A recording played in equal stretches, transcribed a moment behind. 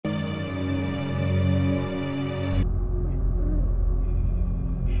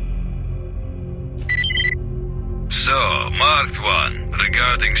So, marked one,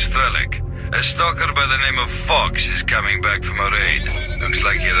 regarding S.T.A.L.K.E.R. A stalker by the name of Fox is coming back from a raid. Looks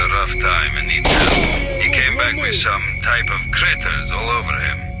like he had a rough time and needs help. He came back with some type of critters all over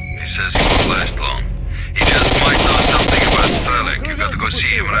him. He says he won't last long. He just might know something about S.T.A.L.K.E.R. You gotta go see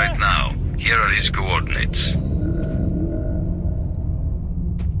him right now. Here are his coordinates.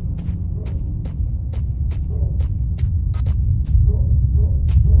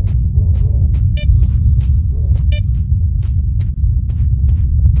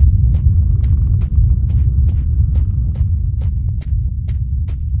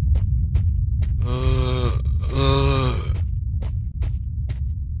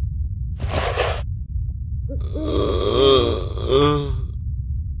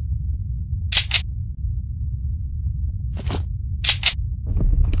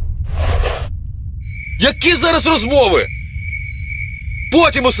 Які зараз розмови?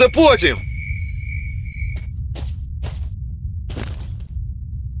 Потім усе, потім!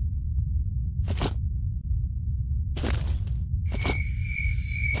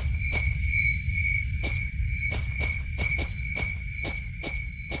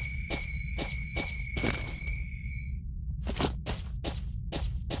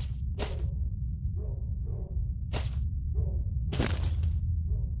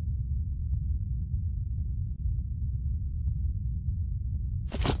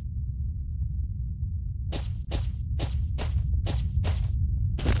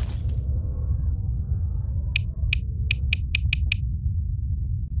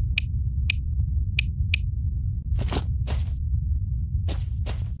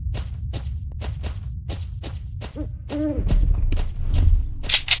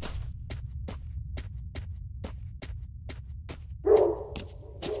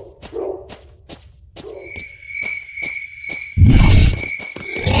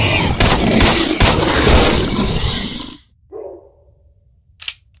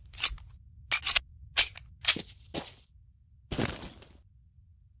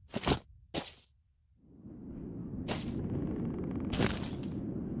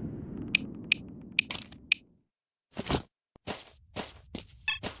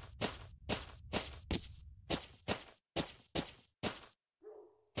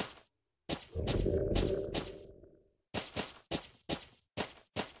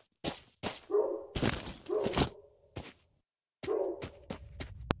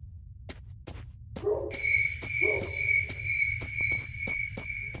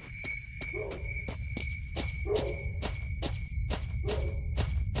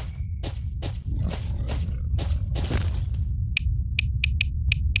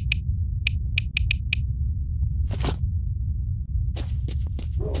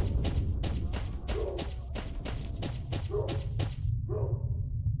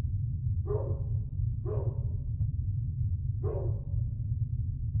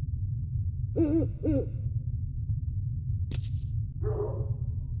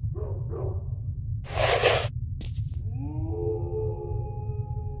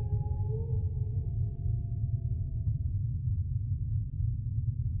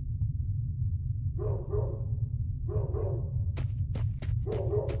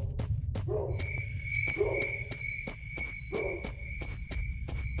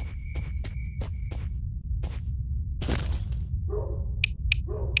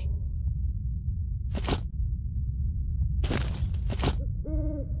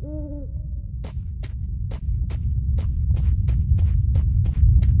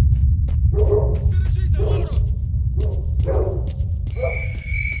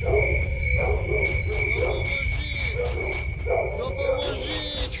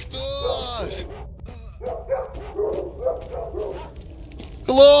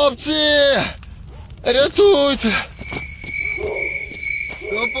 Хлопці! Рятуйте!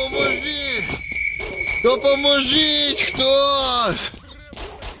 Допоможіть! Допоможіть хтось!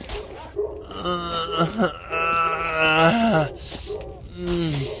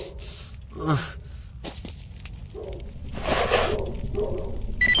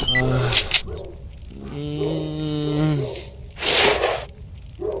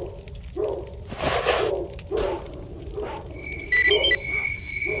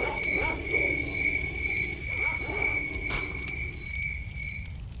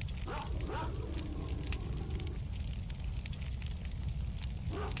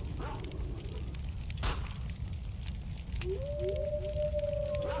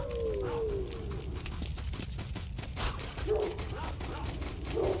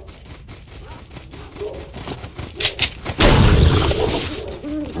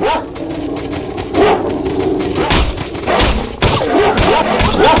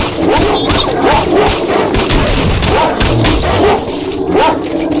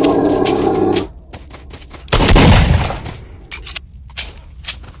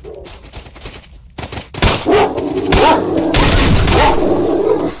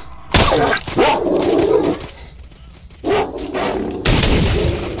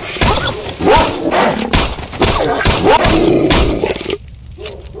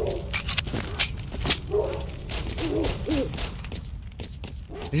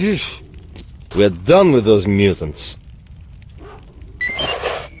 We're done with those mutants.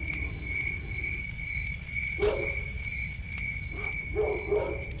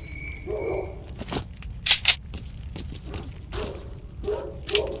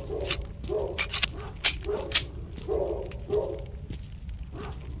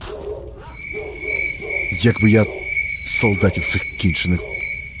 Якби я солдатів цих кінчених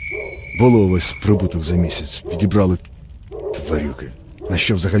було ось прибуток за місяць, відібрали тварюки. На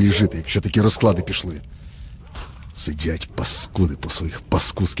що взагалі жити, якщо такі розклади пішли? Сидять паскуди по своїх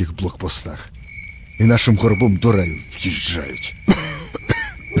паскудських блокпостах. І нашим горбом до раю в'їжджають.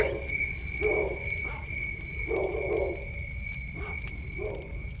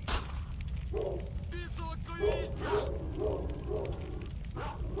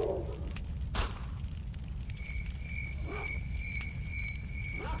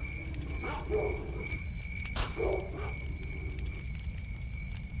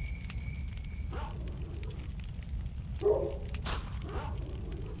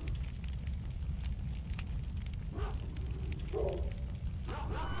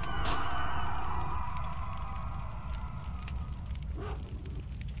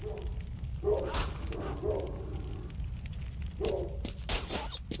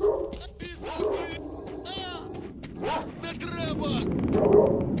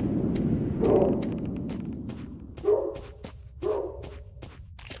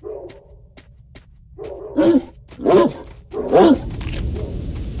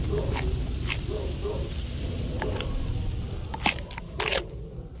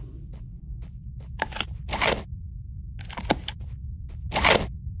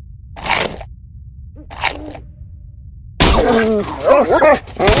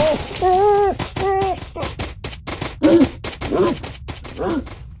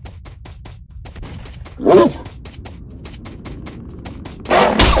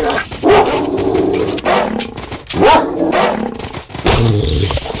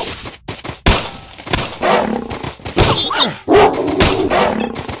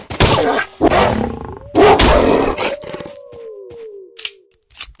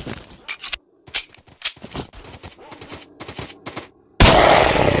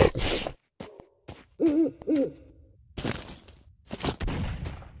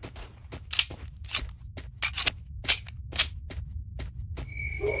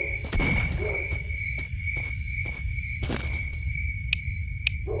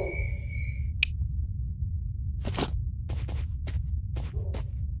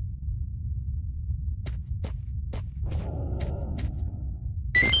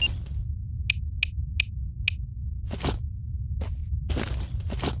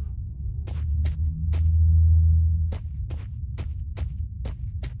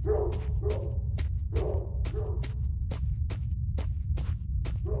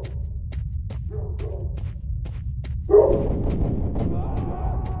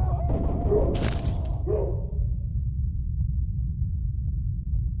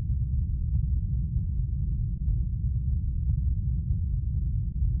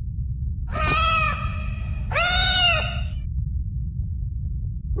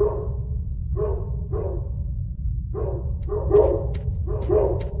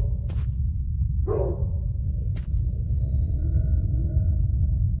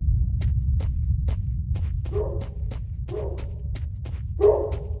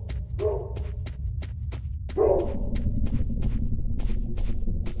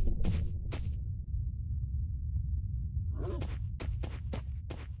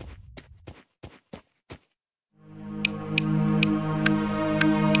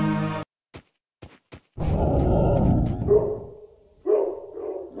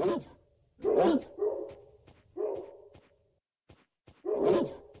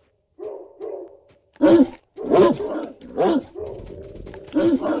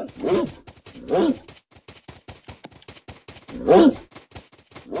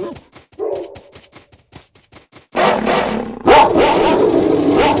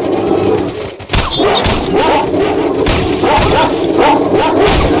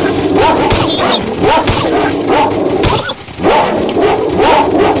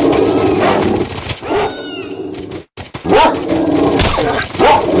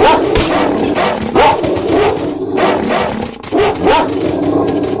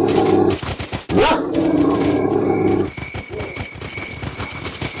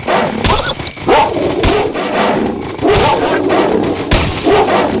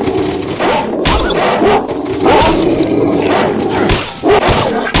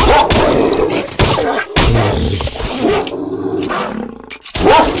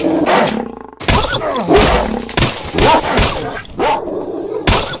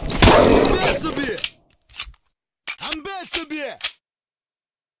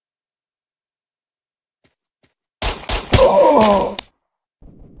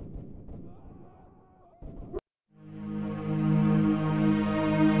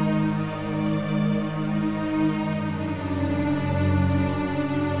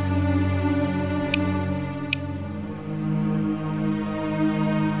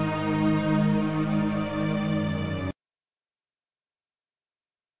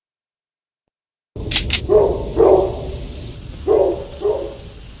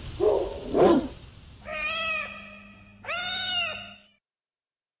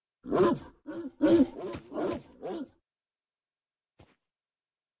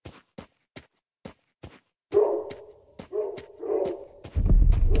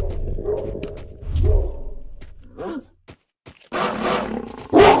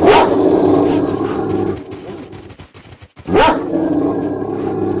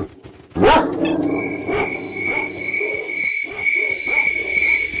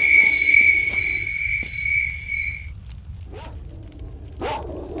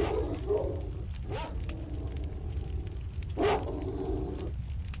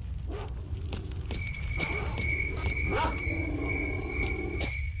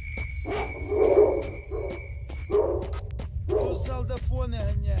 Солдафони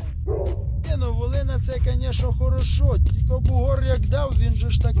ганяє. Ні, ну волина це, конечно, хорошо. Тільки бугор як дав, він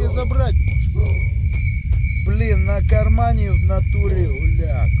же ж таки забрать може. Блін, на кармані в натурі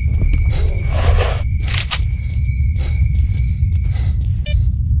гуляк.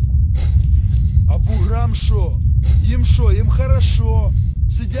 А буграм шо? Їм шо? Їм хорошо.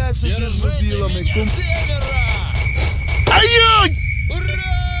 Сидять собі з мобілами. Ай-яй!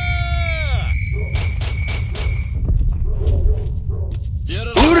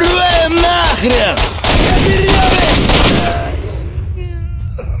 Урваем нахрен!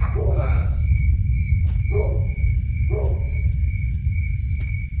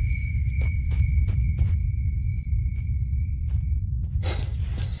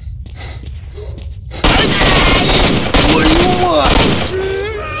 Твою мать!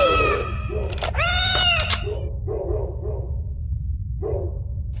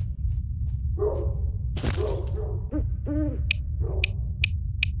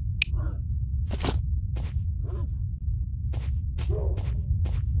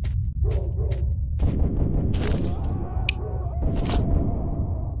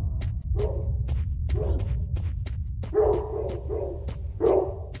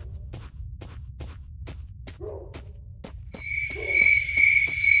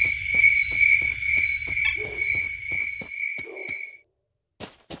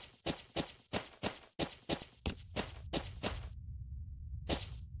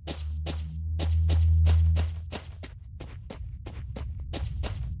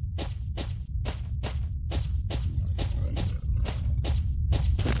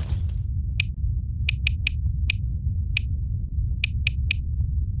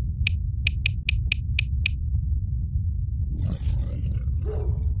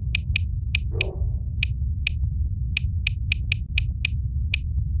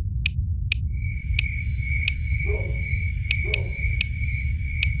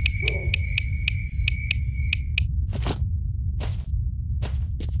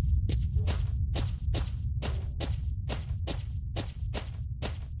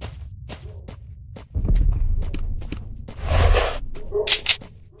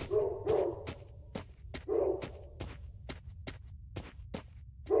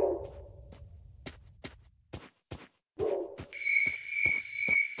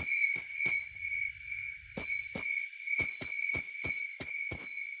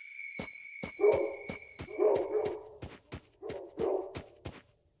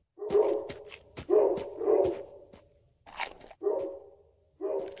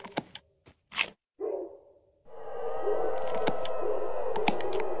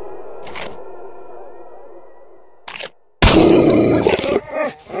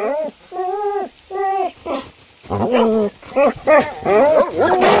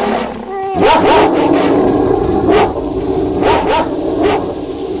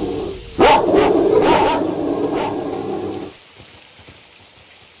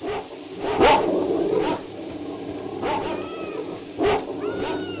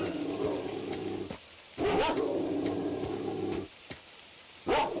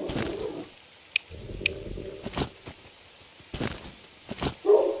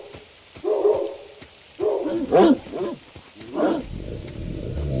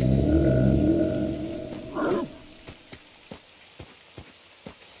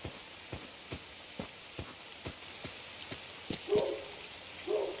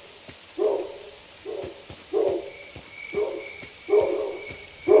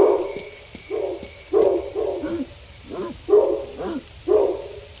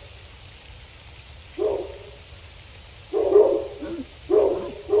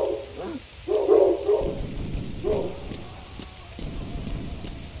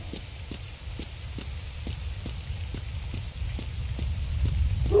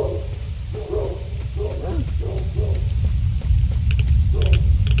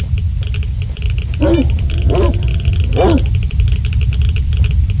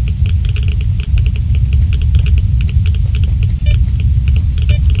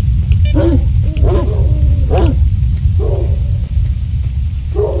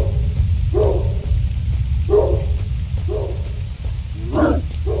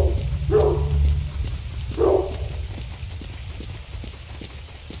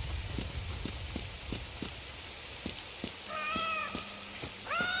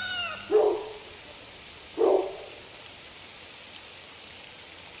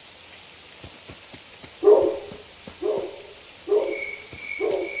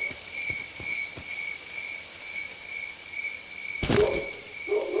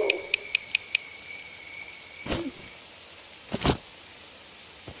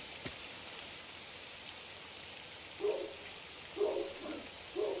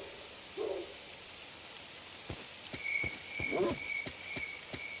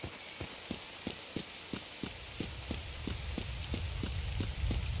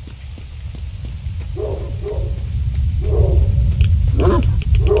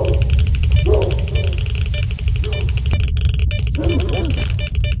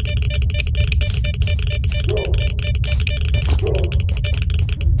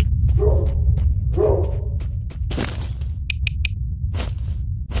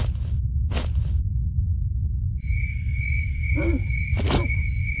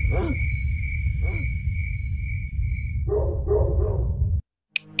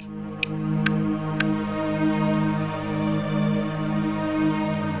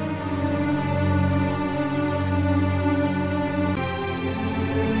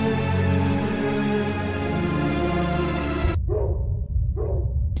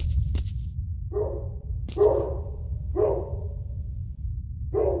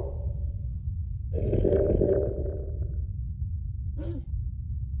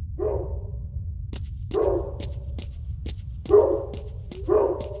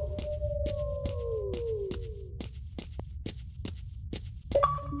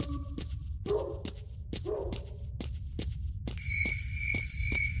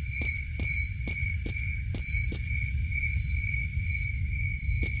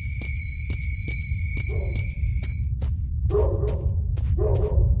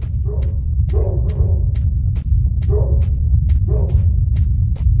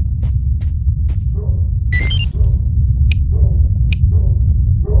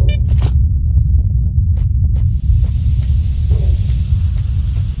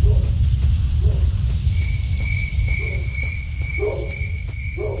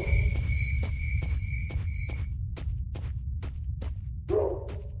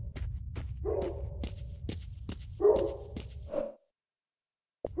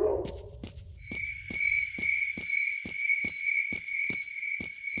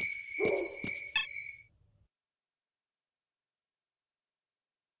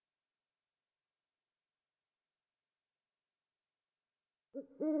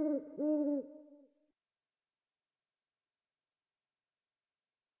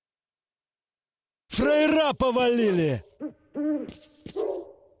 Фраера повалили! Мы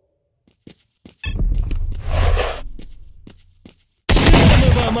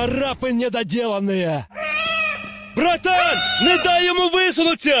вам, арапы недоделанные! Братан, не дай ему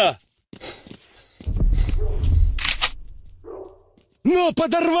высунуться! Ну,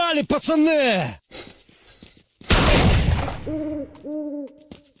 подорвали, пацаны!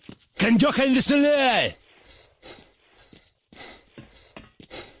 Кондёха веселей!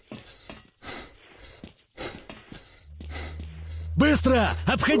 Быстро!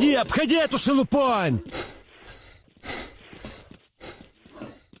 Обходи эту шелупонь!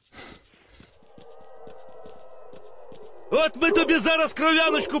 От ми тобі зараз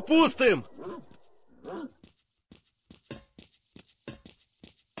кров'яночку пустим!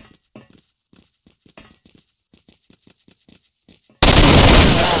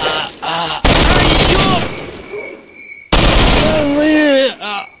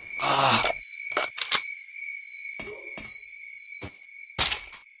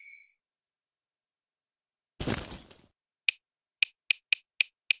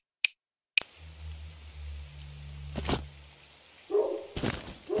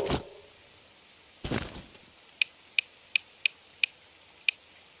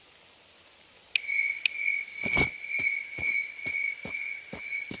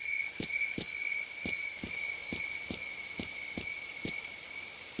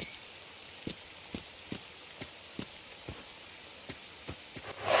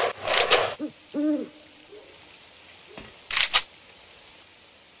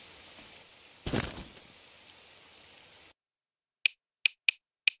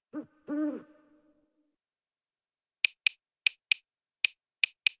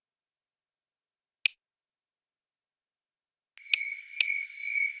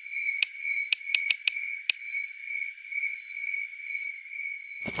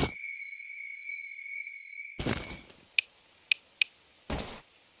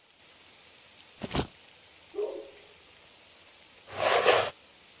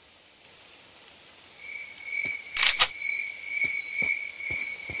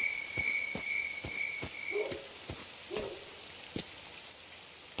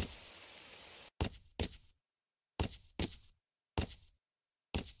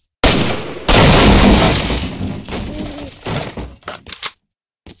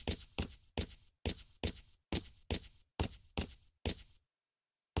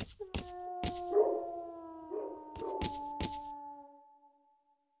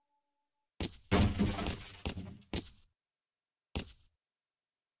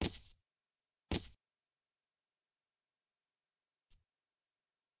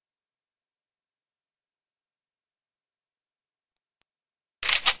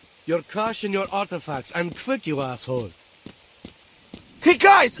 Your cash and your artifacts, and quick, you asshole. Hey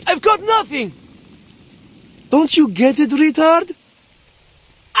guys, I've got nothing! Don't you get it, retard?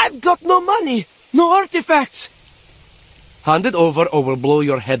 I've got no money, no artifacts! Hand it over or we'll blow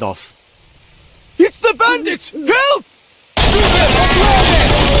your head off. It's the bandits! Help!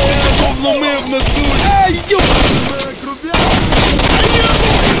 Вломив на дуль! Ай, ёп!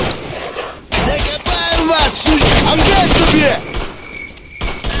 Закопаем вас, сушки! Амдай себе!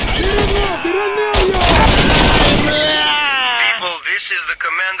 People, this is the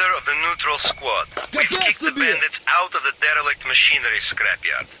commander of the neutral squad. We've kicked the bandits out of the derelict machinery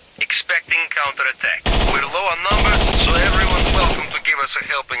scrapyard, expecting counterattack. We're low on numbers, so everyone's welcome to give us a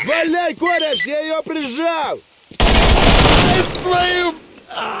helping hand. Валяй, кореш, я ее прижал! Ай, твою...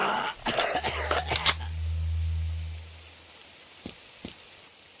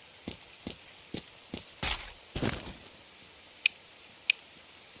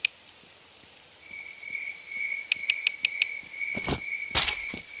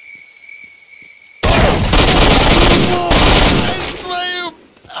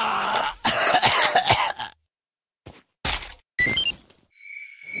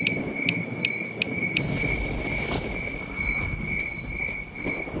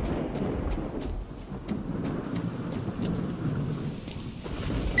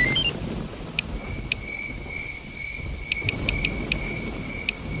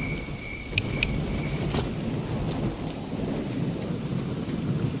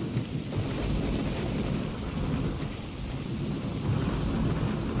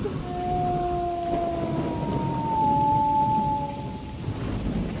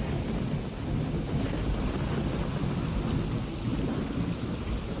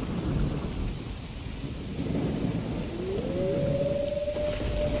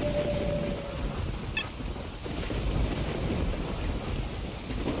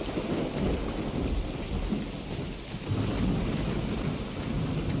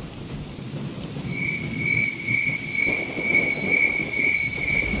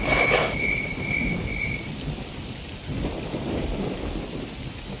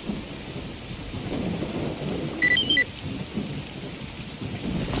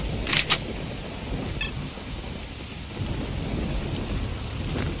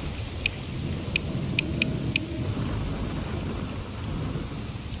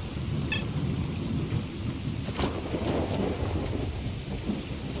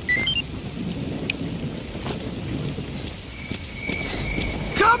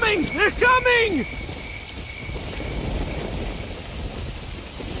 Coming! They're coming!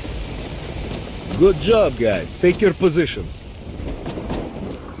 Good job, guys. Take your positions.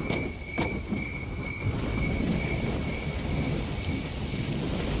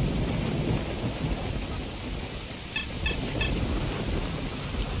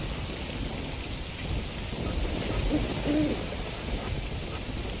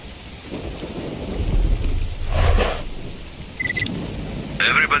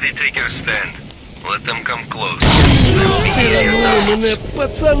 Everybody take your stand. Let them come close. They'll be easier targets. Мене,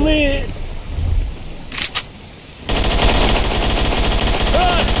 пацани!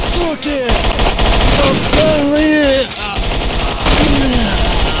 А, суки! Пацаны!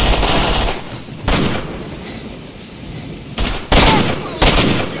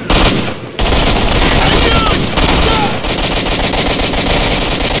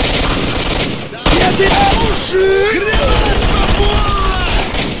 Я ты уши!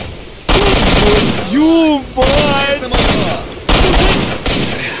 Твою мать!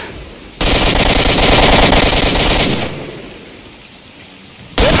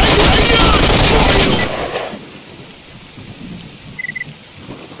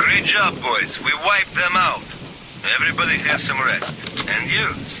 Great job, boys. We wiped them out. Everybody have some rest. And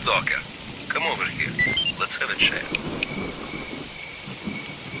you, Stalker, come over here. Let's have a chat.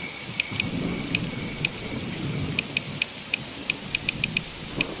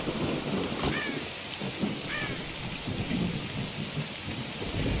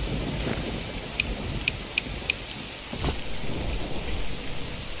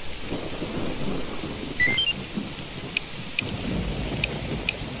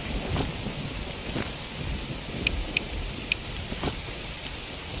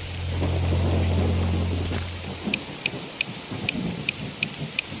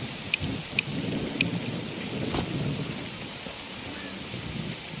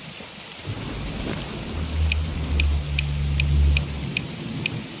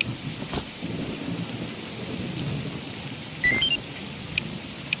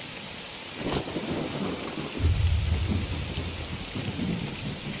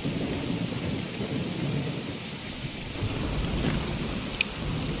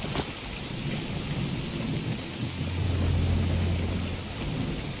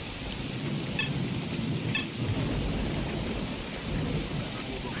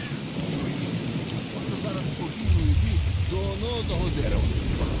 Оце зараз спокійно йти до того дерева.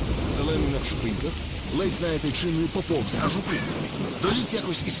 Зелений на шпиньках, Ледь, знаєте, чи не поповз, аж упив. Доліз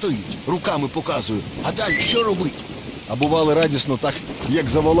якось і стоїть, руками показую. А далі що робить? А бували радісно так, як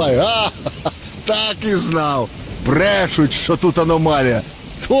заволає. Так і знав. Брешуть, що тут аномалія.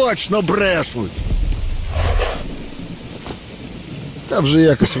 Точно брешуть. Та вже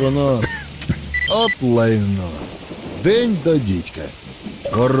якось воно... От лайно. День до дідька.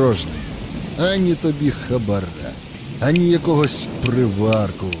 Порожній. Ані тобі хабара, ані якогось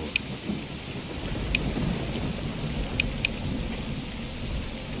приварку.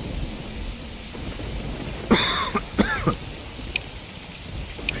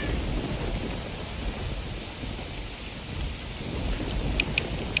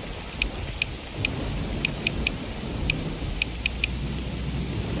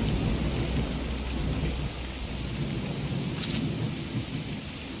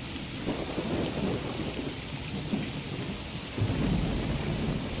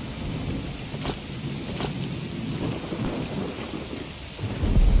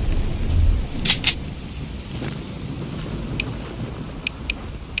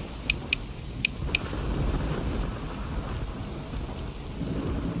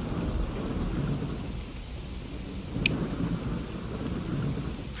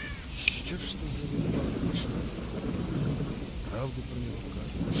 Що ж це за випадок? Правду про нього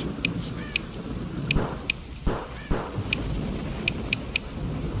кажуть, чи кажуть?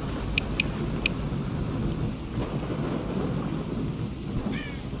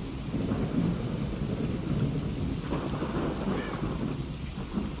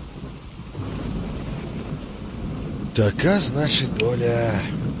 Така, значить, доля,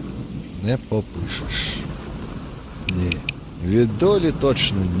 не попишеш. Ні, від долі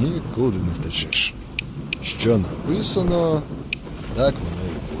точно нікуди не втечеш. Що написано, так воно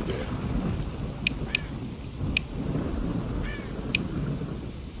і буде.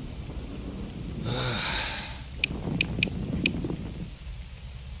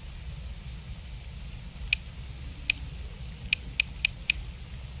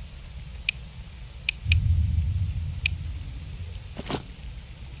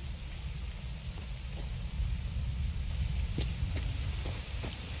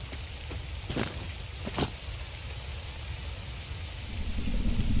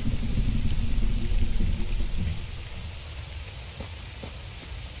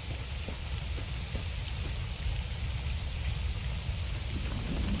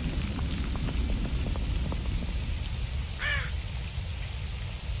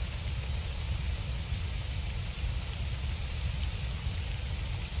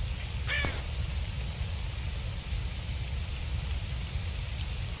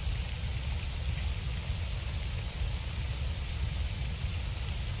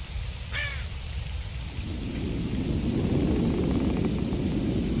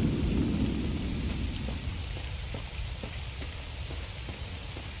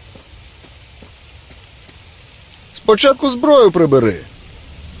 Спочатку зброю прибери.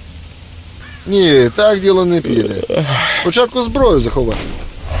 Ні, так діло не піде. Спочатку зброю заховай.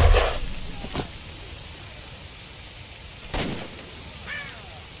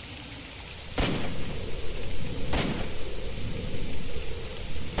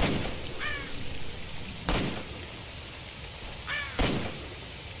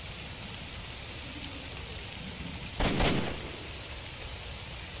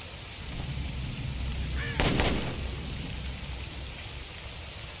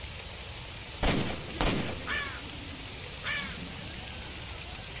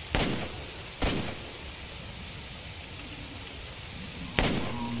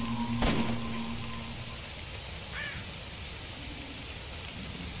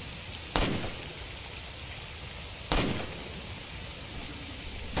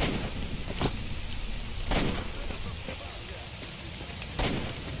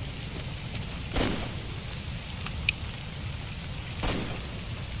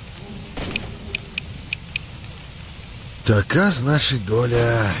 Така, значить,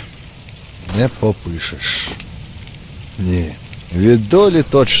 доля, не попишеш. Ні, від долі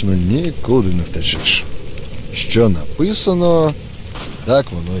точно нікуди не втечеш. Що написано, так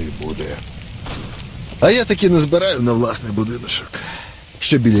воно і буде. А я таки не збираю на власний будиночок.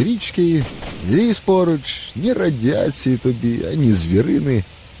 Що біля річки, ліс поруч, ні радіації тобі, ані звірини,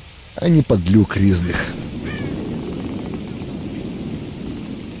 ані падлюк різних.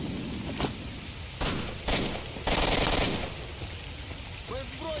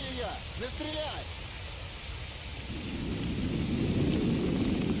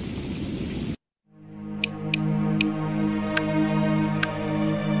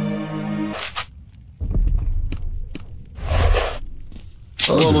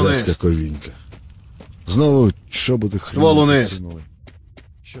 Одеська ковінька. Знову чоботи Ствол униз. підсунули.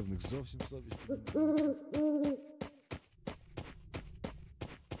 Що в них зовсім совість?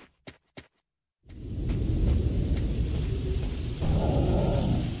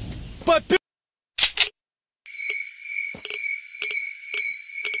 Попи...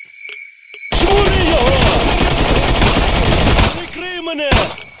 Жмури його! Прикрий мене!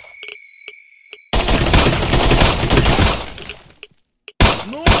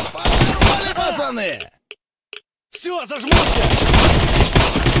 Ну, порвали, пацани! Все, зажмурся!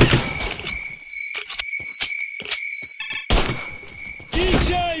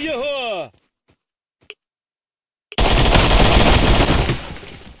 Кінчай його!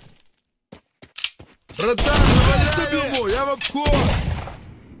 Братан, наваляю! Я в обход!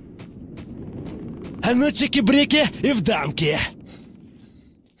 А ну чики-брики і в дамки!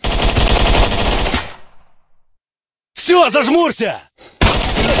 Все, зажмурся!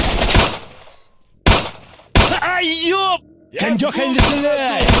 Ай, ёп! Кондёха не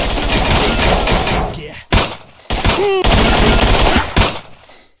стреляй!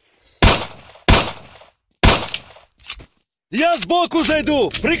 Я сбоку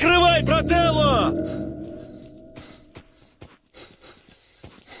зайду! Прикрывай, брателло!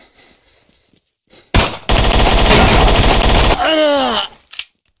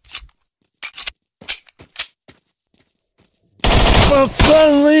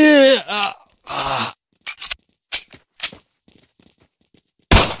 Пацаны!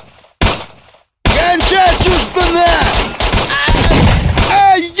 Кончай, чушпана!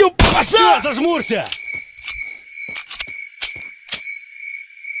 Ай, ёп, Все, пацан! зажмурся!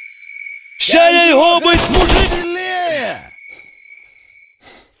 Ща я його бить, мужик! Сильнее!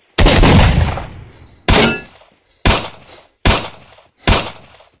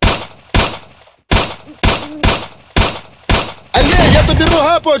 Але я тобі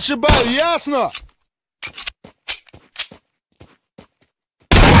рога поотшибаю, ясно?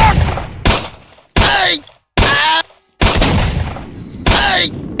 Ай!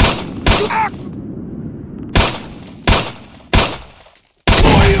 Ай!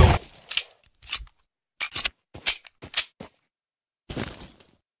 Ой!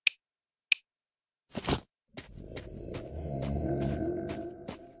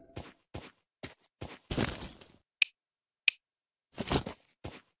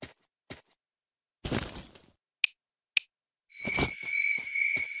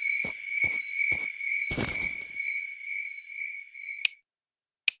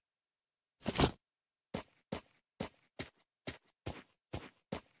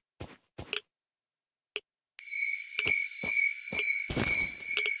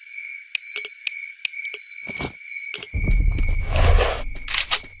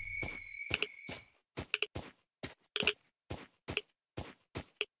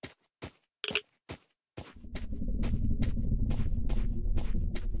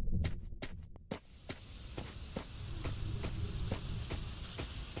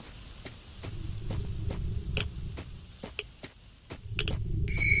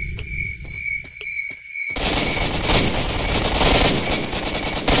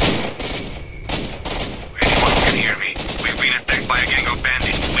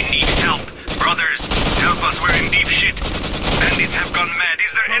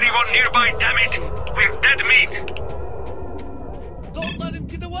 nearby, damn it! We're dead meat! Don't let him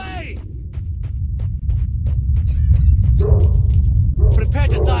get away! Prepare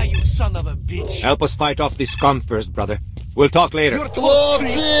to die, you son of a bitch! Help us fight off this scum first, brother. We'll talk later.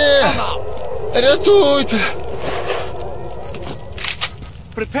 Хлопці! Рятуйте!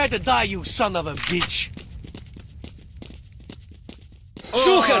 Prepare to die, you son of a bitch!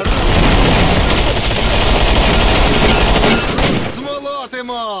 Шухер!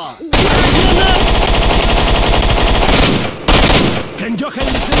 Смолотимо! Кондёха не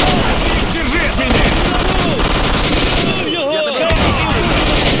сила! Держи меня! Я тебе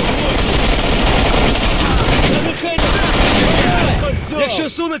нехай! Якщо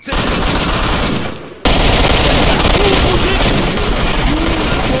сунеться...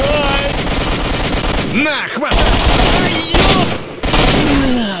 На, хватай!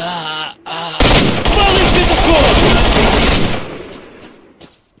 Вали петухом!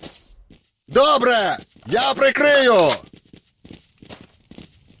 Добре! Я прикрию!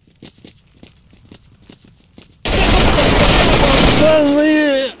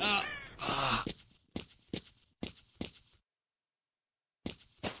 Пацани!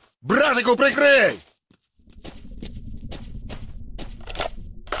 Братику, прикрий!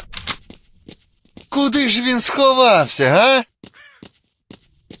 Куди ж він сховався, га?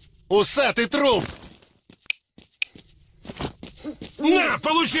 Усе, ти труп! На,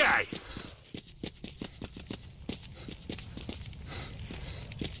 получай!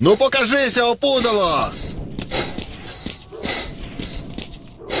 Ну покажися, опудало!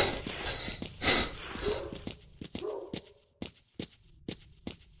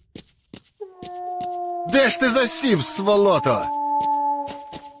 Де ж ти засів, сволото?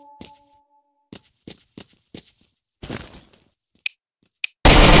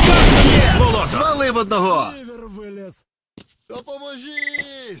 Звалив одного!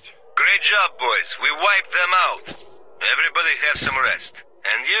 Допоможіть! Great job, boys. We wiped them out. Everybody have some rest.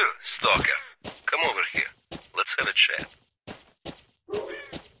 And you, Stalker, come over here. Let's have a chat.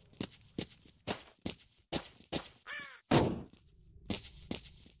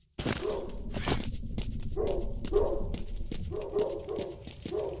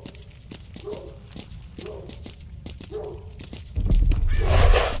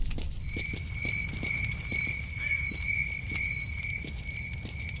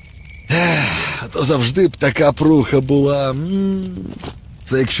 А то завжди б така пруха була.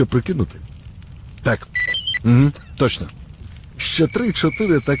 Це якщо прикинути. Так. Точно. Ще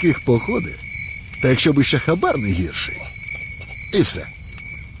 3-4 таких походи. Та якщо б ще хабар не гірший. І все.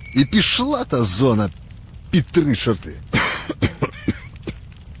 І пішла та зона під 3 чорти.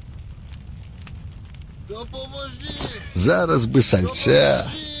 Допоможіть! Зараз би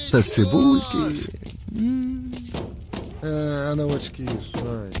сальця та цибульки. А новачки ж,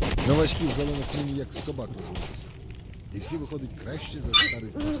 ай. Новачки в зелених нині як собак розводяться. І всі виходять краще за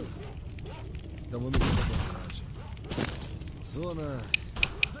старих посадів. Та вони ж краще. Зона,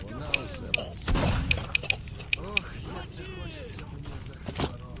 вона у себе. Ох, як же хочеться мені за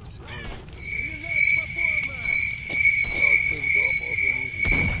хабаром сьогодні. От би вдома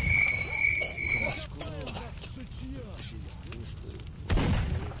опинитися.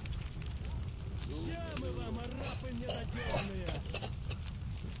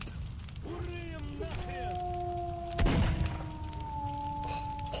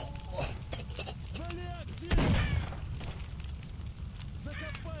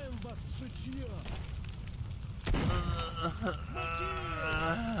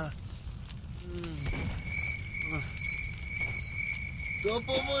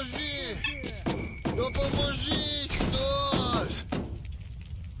 Допоможіть! Допоможіть хтось!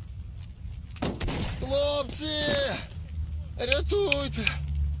 Хлопці! Рятуйте!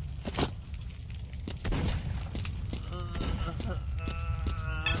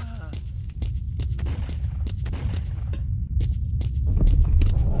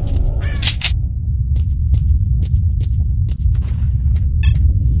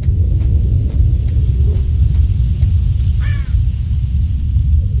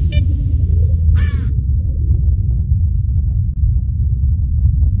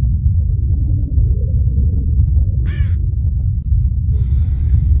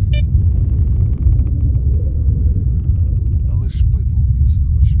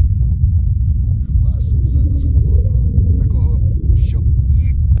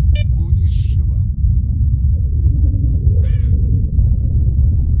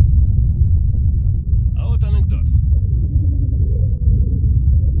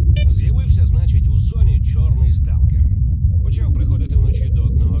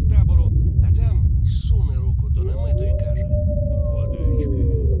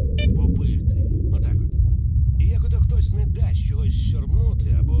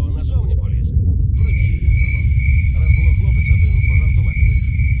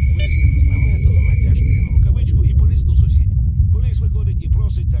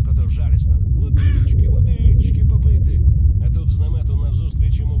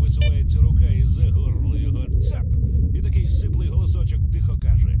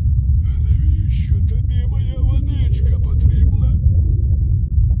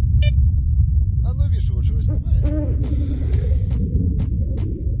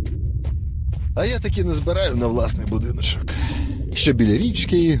 А я таки не збираю на власний будиночок. Що біля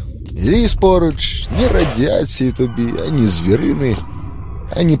річки, і ліс поруч, ні радіації тобі, ані звірини,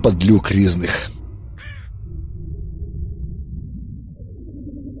 ані падлюк різних.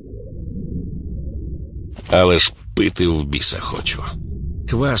 Але ж пити в біса хочу.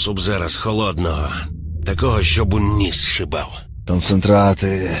 Квасу б зараз холодного, такого, щоб у ніс шибав.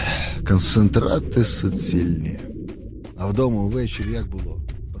 Концентрати суцільні. А вдома увечері як було?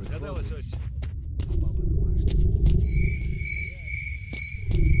 Згадалось ось.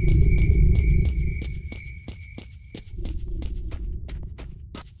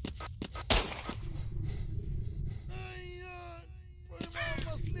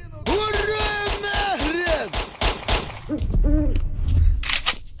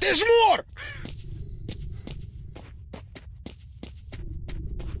 Ти жмур!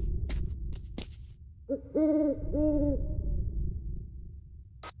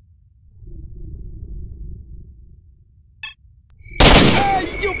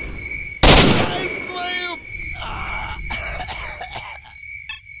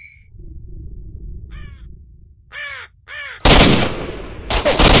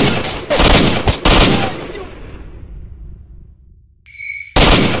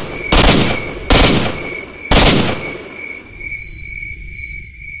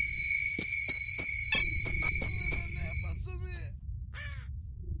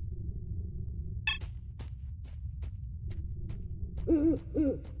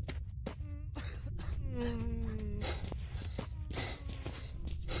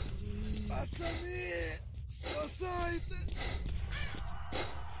 Пацани, спасайте!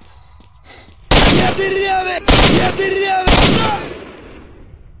 Я дырявый! Я дырявый!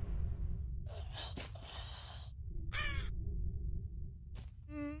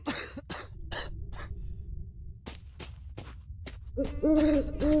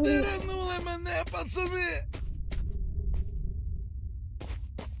 Диранули мене, пацани!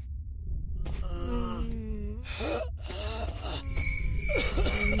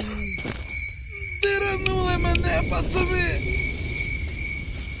 Диранули мене, пацани!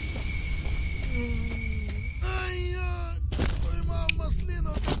 Ай-я! Поймав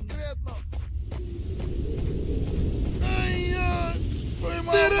маслину конкретно! Ай-я!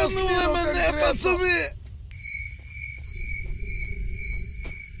 Поймав маслину мене, пацани!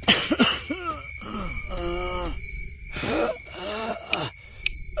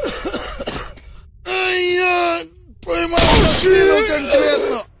 Ай-я! Поймав маслину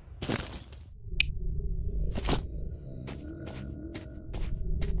конкретно!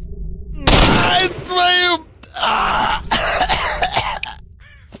 Ай, твою...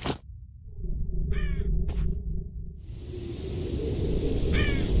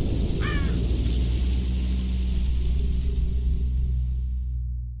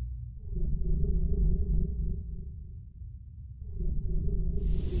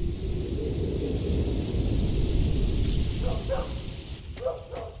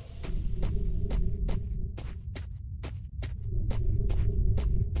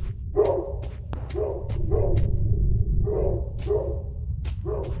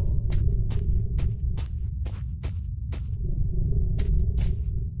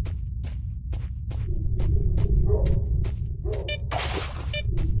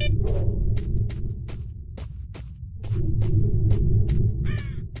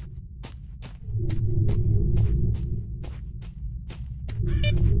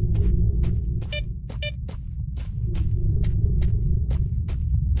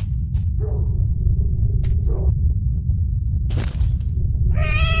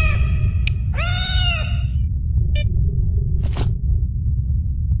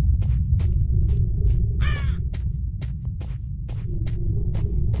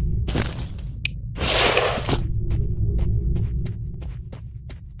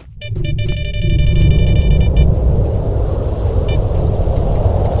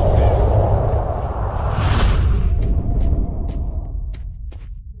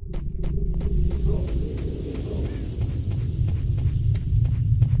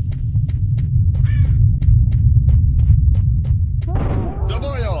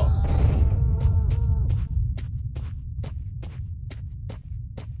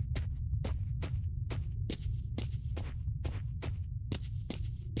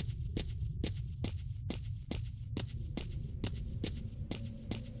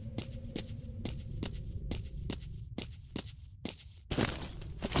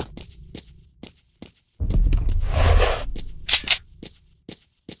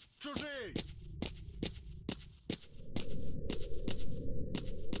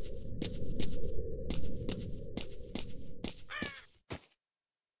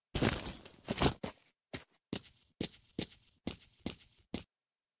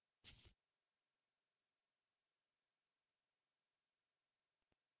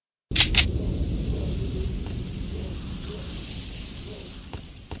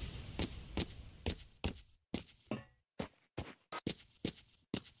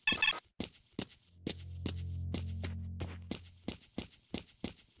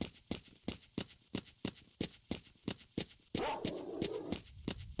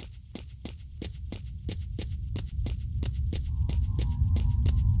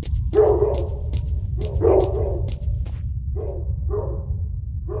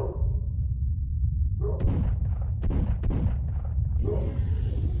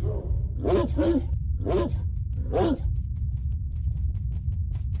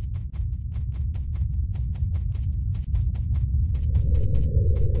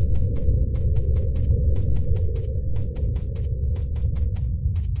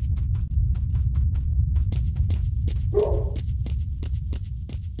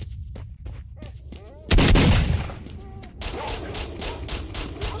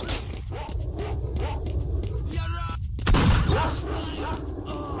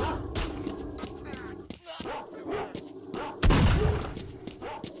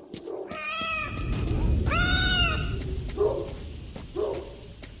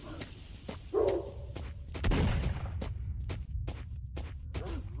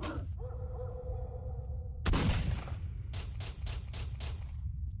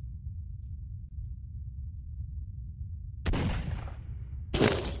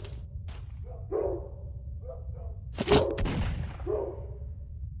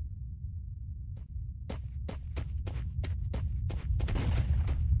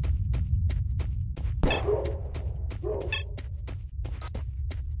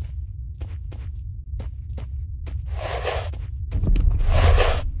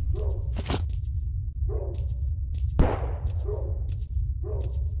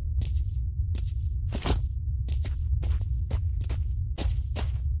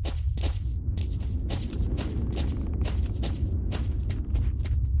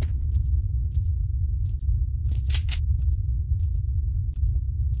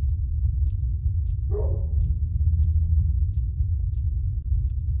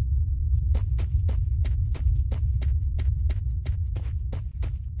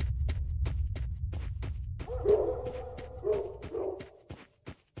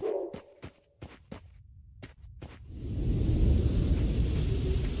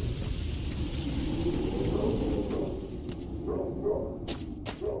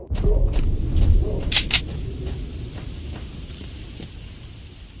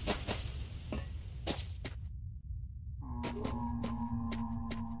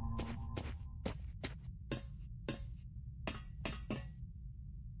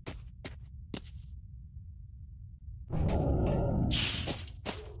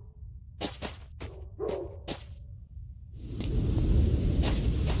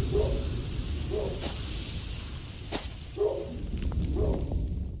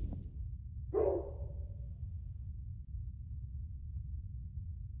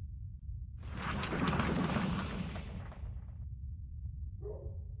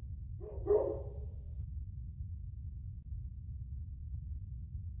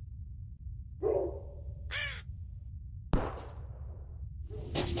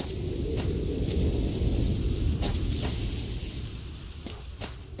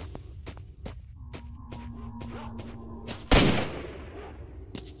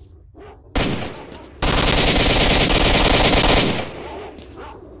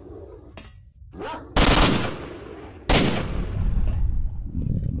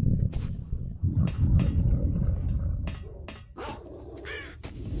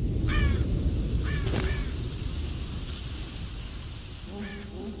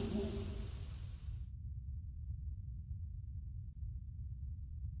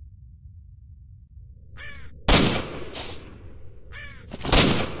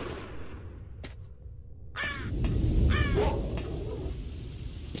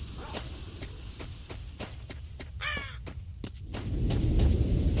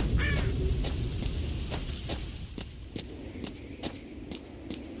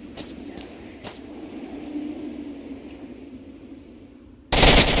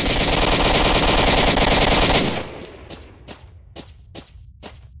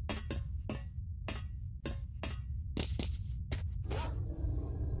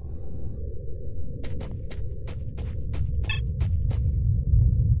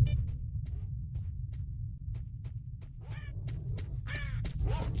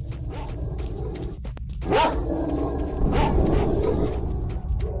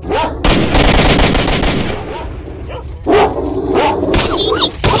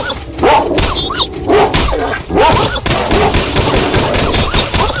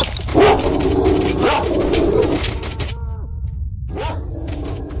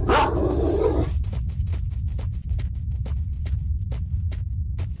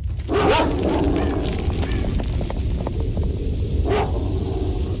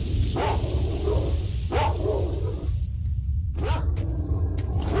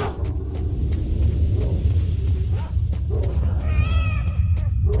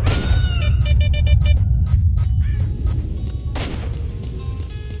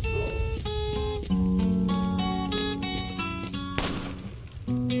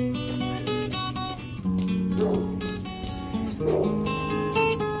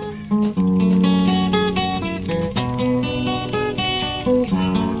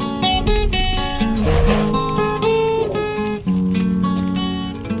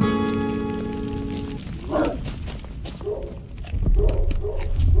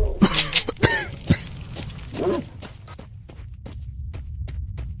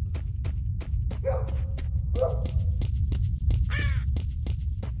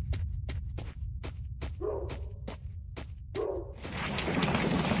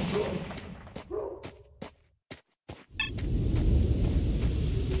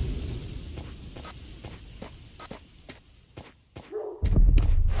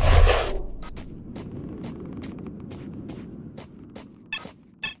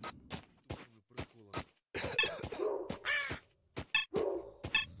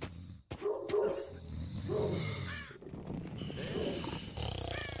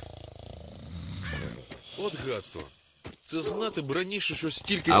 От гадство. Це знати б раніше, що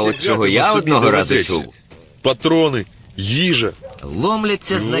стільки А от чого я одного разу чув. Патрони, їжа.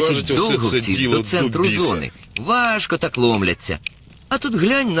 Ломляться, значить, довговці до центру зони. Важко так ломляться. А тут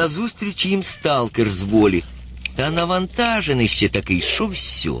глянь, назустріч їм сталкер з волі. Та навантажений ще такий, що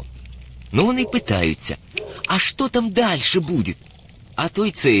все. Ну вони питаються, а що там далі буде? А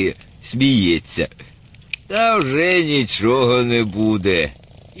той це сміється. Та вже нічого не буде.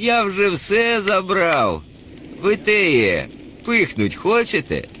 Я вже все забрав. Ви теє, пихнуть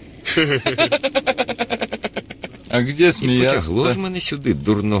хочете? А где сміявся? І потягло ж мене сюди,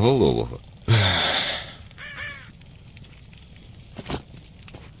 дурноголового.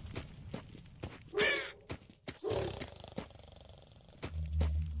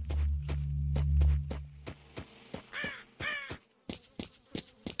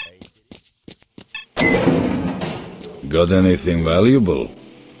 Got anything valuable?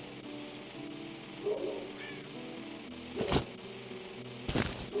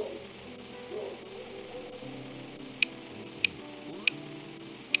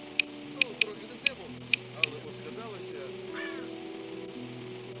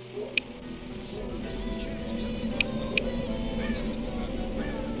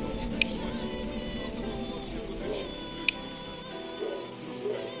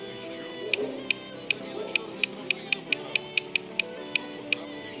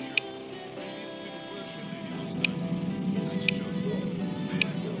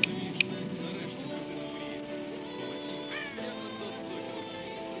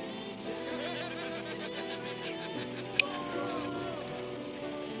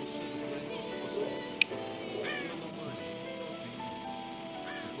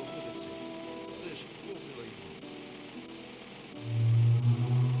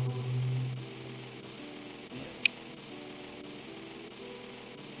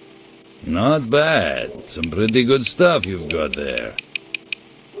 Not bad. Some pretty good stuff you've got there.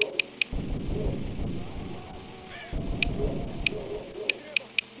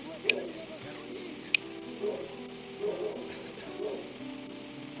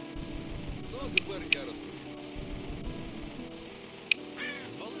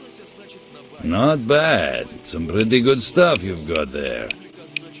 Not bad. Some pretty good stuff you've got there.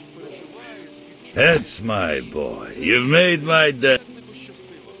 That's my boy. You've made my day.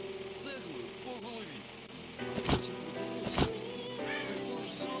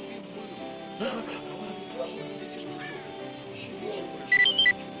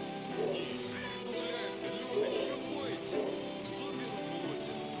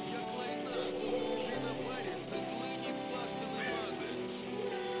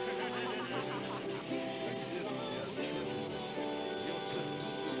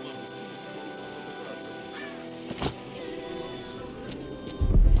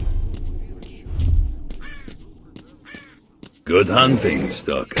 Good hunting,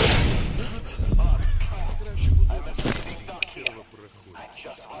 S.T.A.L.K.E.R.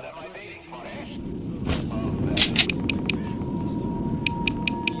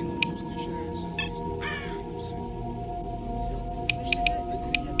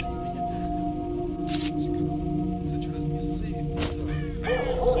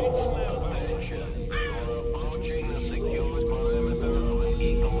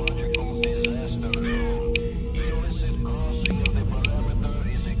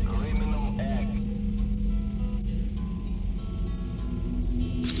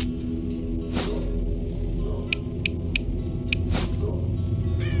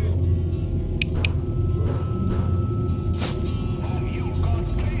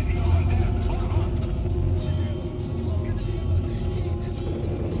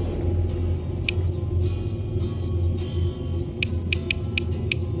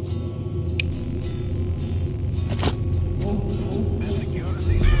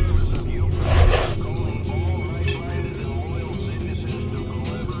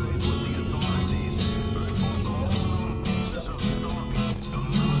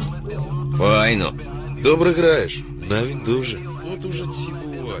 Файно. Добре граєш. Навіть дуже. От уже ці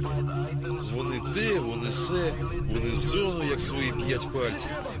бувалі. Вони те, вони се, вони зону, як свої 5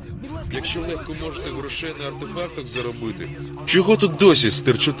 пальців. Якщо легко можете грошей на артефактах заробити, чого тут досі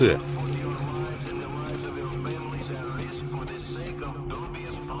стерчите?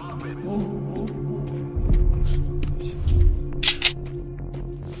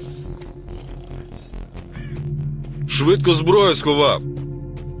 Швидко зброю сховав.